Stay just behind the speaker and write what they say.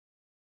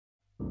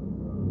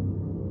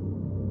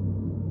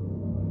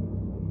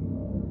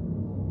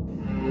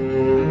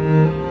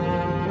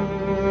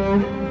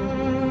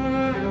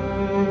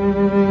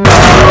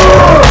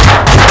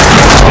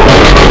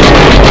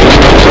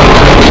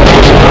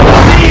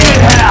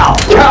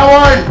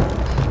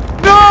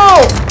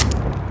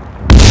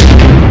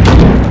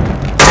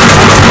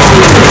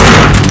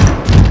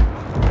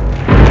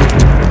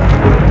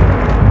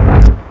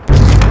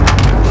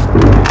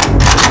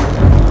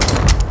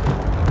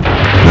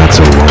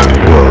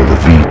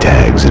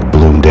tags had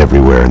bloomed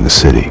everywhere in the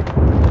city.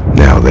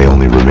 Now they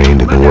only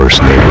remained in the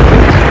worst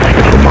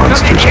neighborhood, the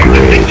monster's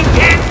grave.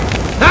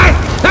 Hey!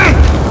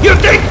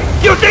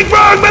 You think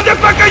wrong,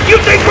 motherfucker! You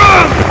think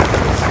wrong!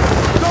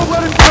 Don't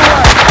let him get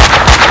away!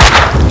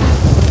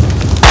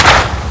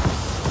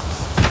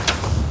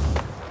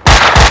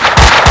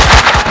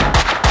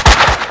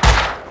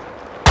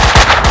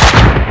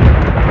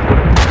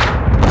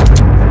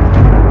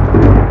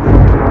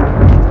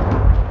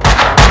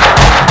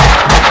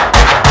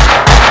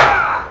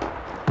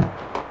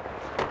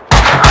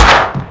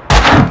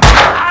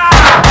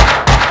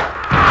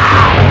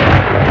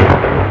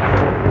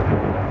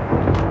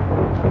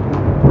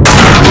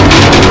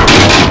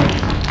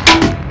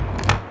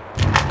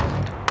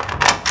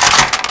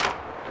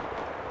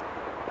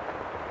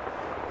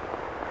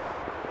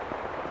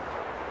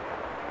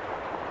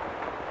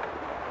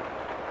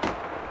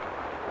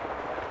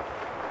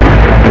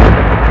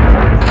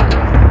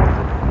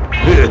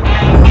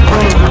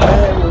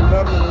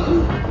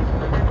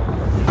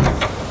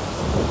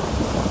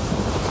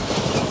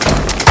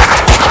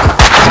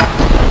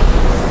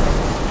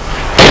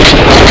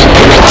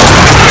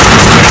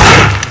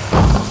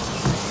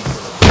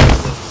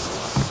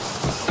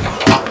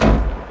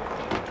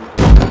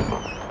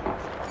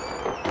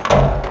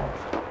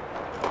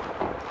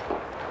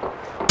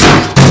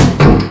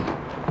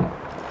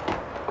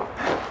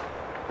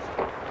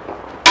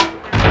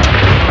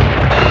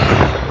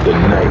 The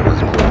night was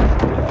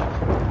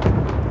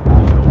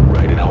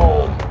right at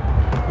home.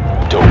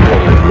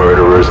 Dope-peddling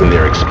murderers in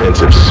their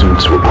expensive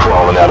suits were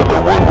crawling out of the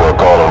woodwork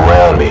all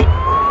around me.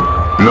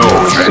 No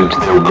suits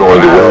they were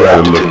going to wear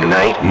after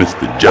tonight.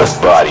 Mr.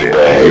 Justice body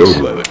bags.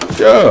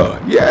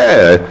 Oh,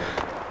 yeah.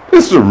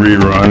 This is a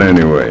rerun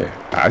anyway.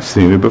 I've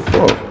seen it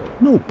before.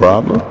 No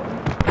problem.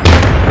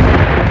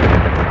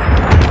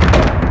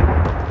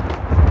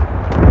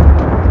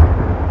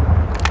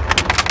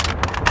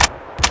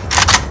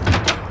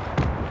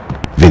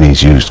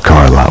 Vinnie's used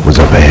car lot was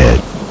up ahead.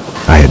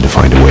 I had to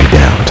find a way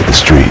down to the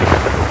street.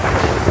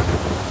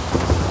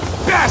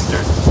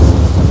 Bastard!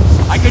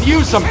 I could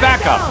use some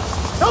backup!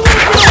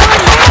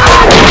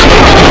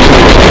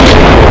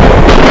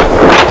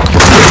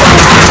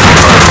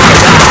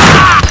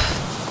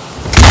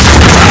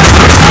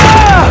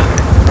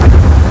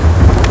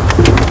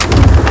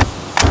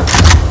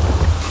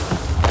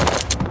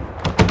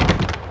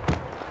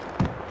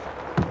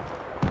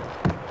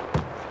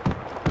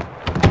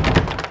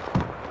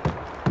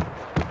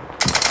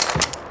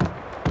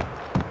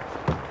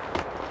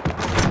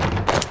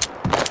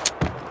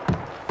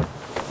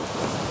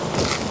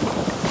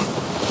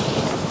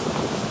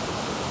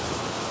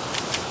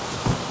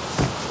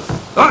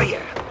 Oh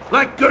yeah,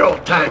 like good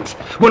old times,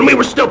 when we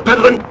were still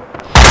peddling.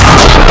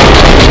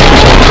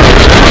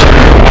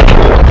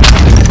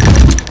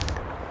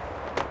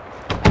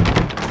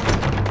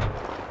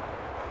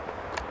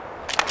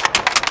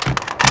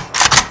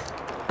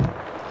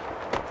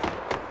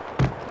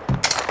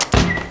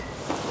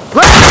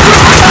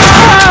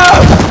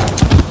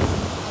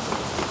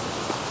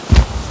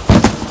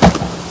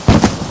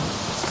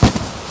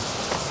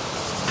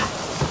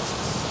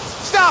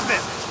 Stop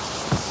him!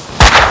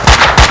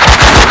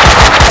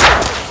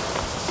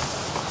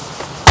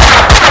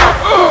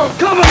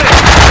 Cover me!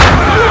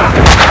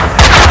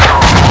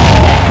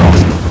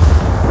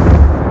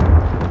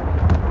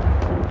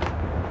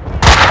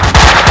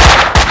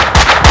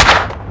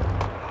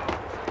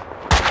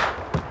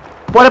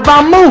 What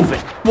about moving?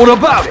 What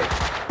about it?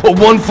 Put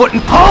one foot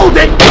and hold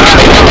it!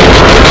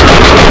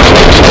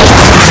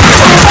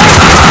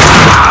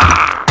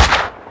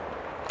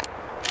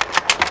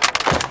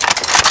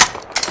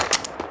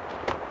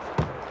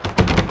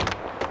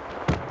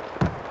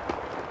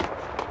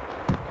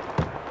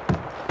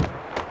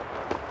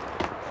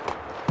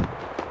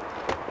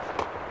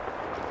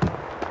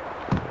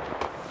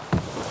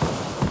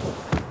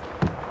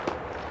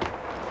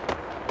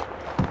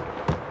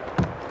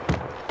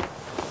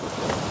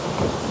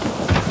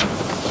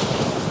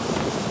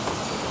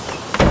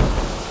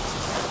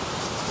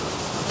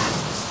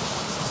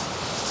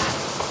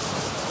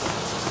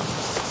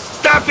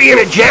 Stop being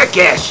a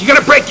jackass! You're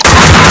gonna break.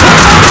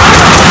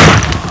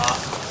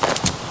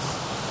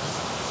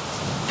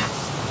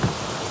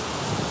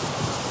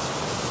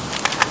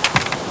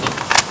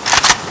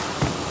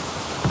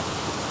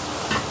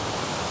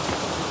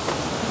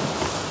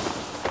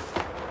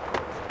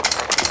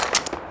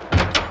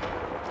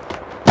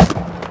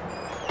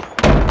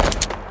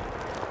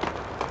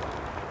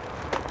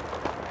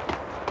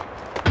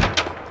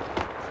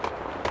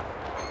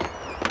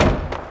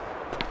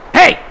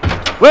 Hey!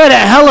 Where the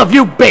hell have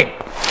you been?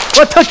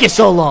 What took you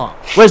so long?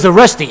 Where's the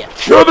rest of you?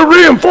 You're the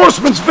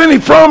reinforcements Vinnie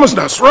promised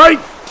us, right?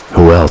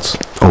 Who else?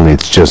 Only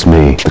it's just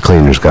me. The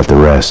cleaners got the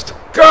rest.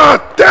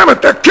 God damn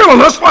it, they're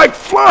killing us like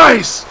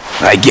flies!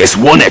 I guess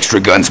one extra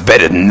gun's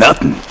better than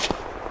nothing.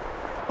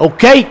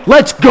 Okay,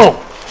 let's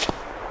go!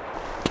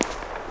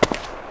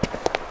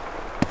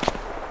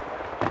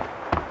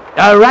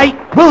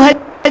 Alright, we'll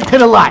head to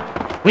the lot.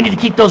 We need to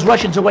keep those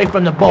Russians away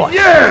from the boss.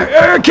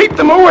 Yeah, keep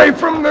them away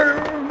from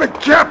the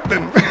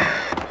captain.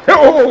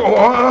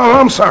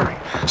 I'm sorry.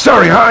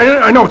 Sorry,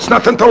 I know it's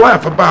nothing to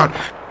laugh about.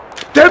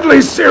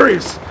 Deadly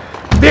serious.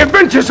 The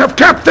Adventures of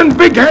Captain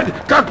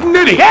Bighead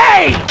Cogniti.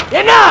 Hey!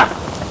 Enough!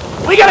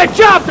 We got a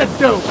job to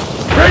do!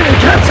 Raining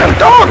cats and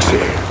dogs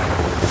here.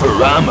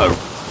 For I'm a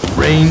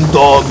rain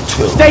dog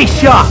too. Stay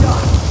sharp!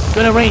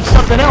 Gonna arrange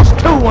something else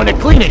too when the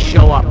cleaners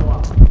show up.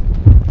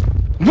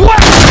 What?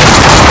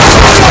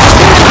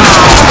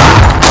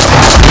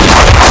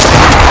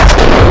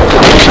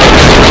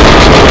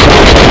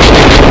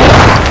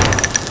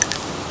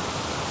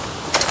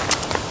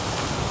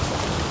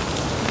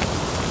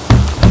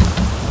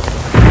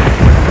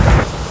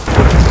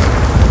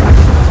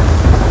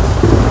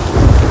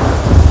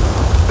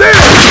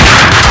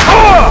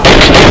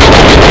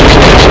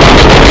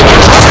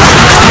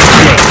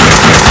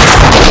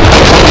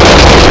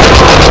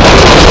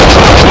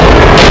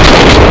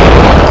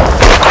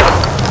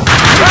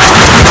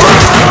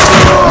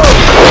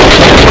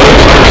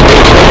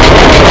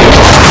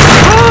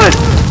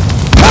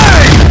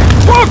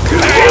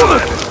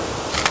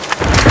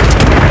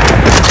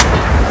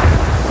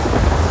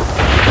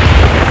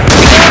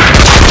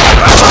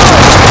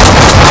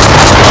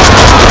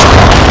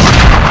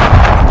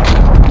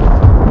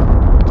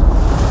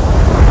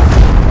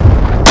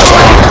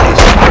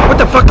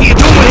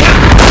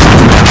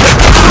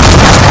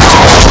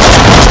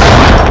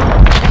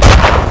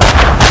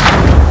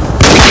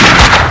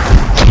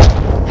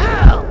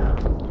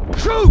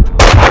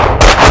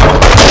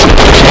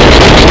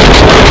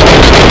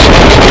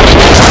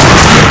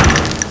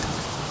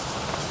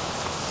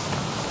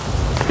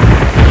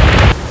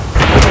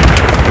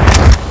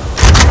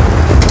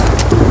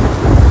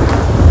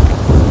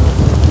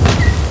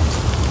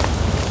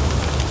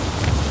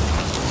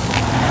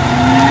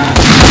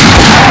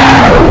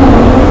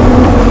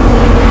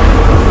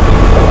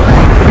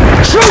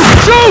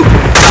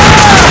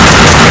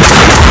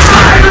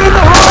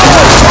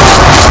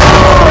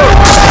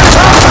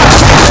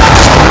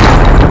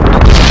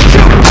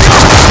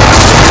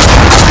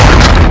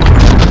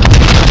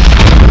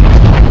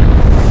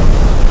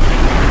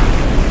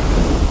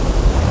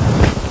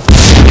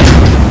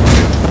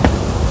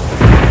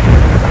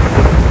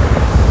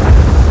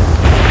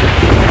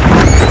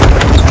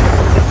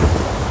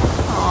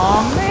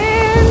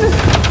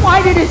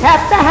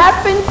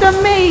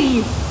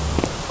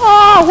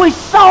 Oh, it was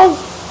so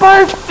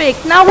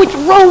perfect. Now it's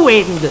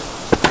ruined.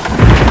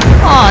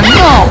 Oh,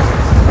 no.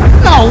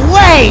 No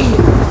way.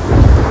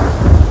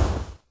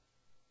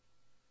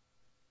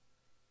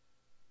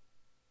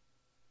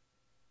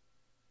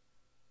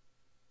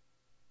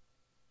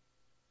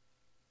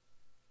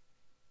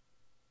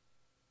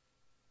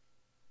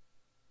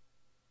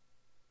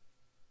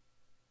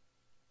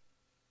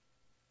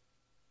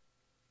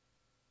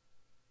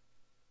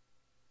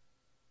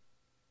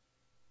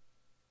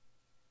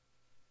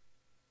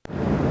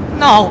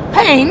 No,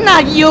 Payne,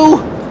 not you!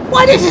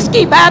 Why does this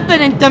keep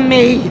happening to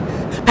me?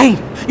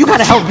 Payne, you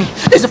gotta help me.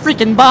 There's a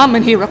freaking bomb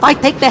in here. If I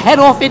take the head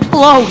off, it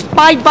blows.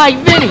 Bye-bye,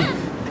 Vinnie.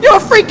 You're a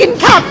freaking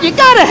cop. You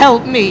gotta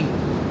help me.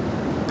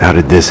 How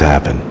did this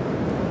happen?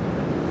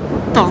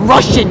 The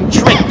Russian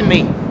tricked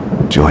me.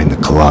 Join the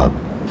club.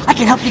 I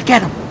can help you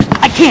get him.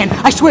 I can.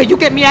 I swear, you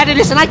get me out of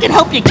this and I can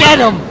help you get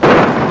him.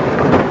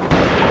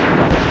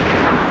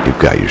 You've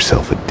got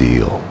yourself a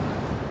deal.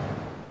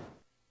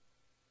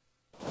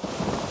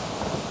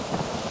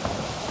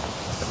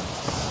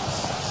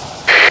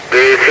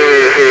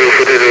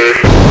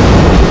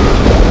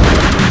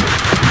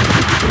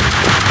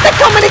 They're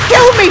coming to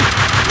kill me!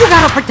 You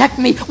gotta protect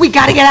me. We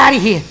gotta get out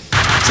of here.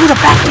 To the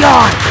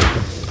backyard.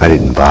 I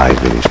didn't buy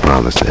Vinnie's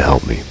promise to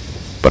help me,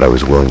 but I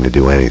was willing to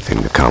do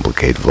anything to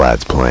complicate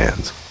Vlad's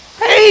plans.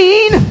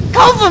 Payne!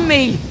 Cover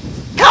me!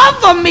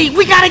 Cover me!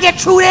 We gotta get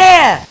through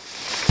there!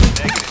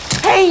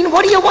 Payne,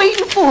 what are you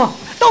waiting for?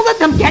 Don't let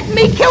them get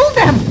me! Kill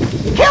them!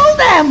 Kill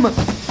them!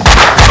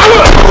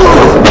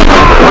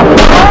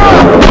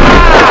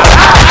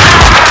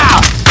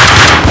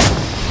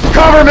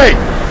 Cover me!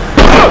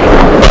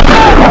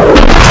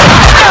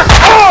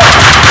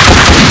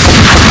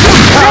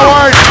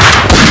 Coward!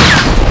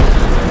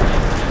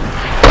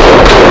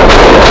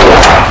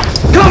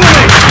 Cover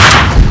me!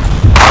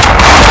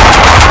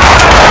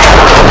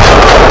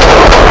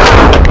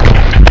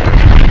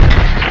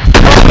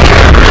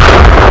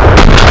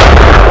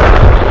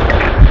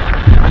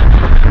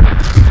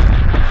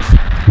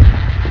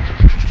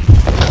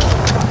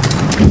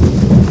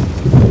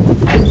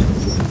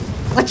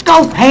 Let's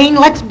go, Payne!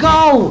 Let's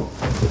go!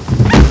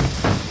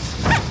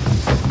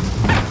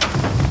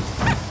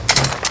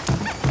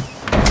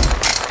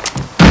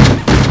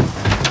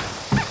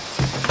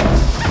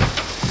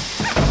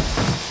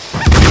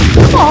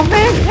 Oh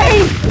man,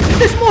 hey!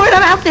 There's more of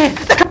them out there!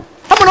 They're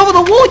coming over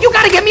the wall! You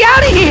gotta get me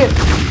out of here!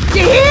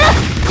 You hear?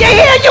 You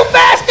hear, you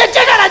bastards?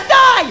 You're gonna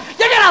die!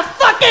 You're gonna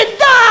fucking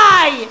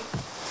die!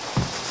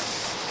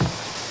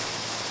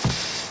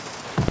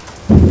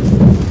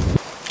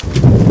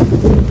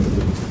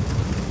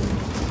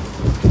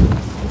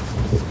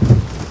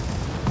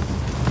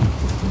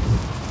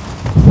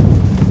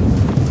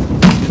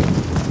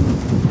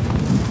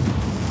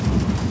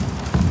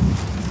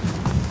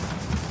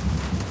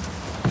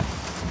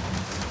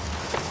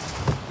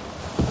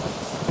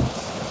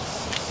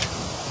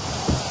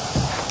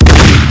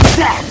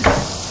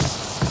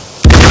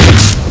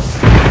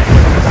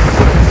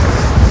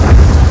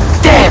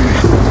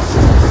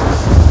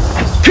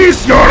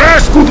 kiss your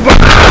ass goodbye!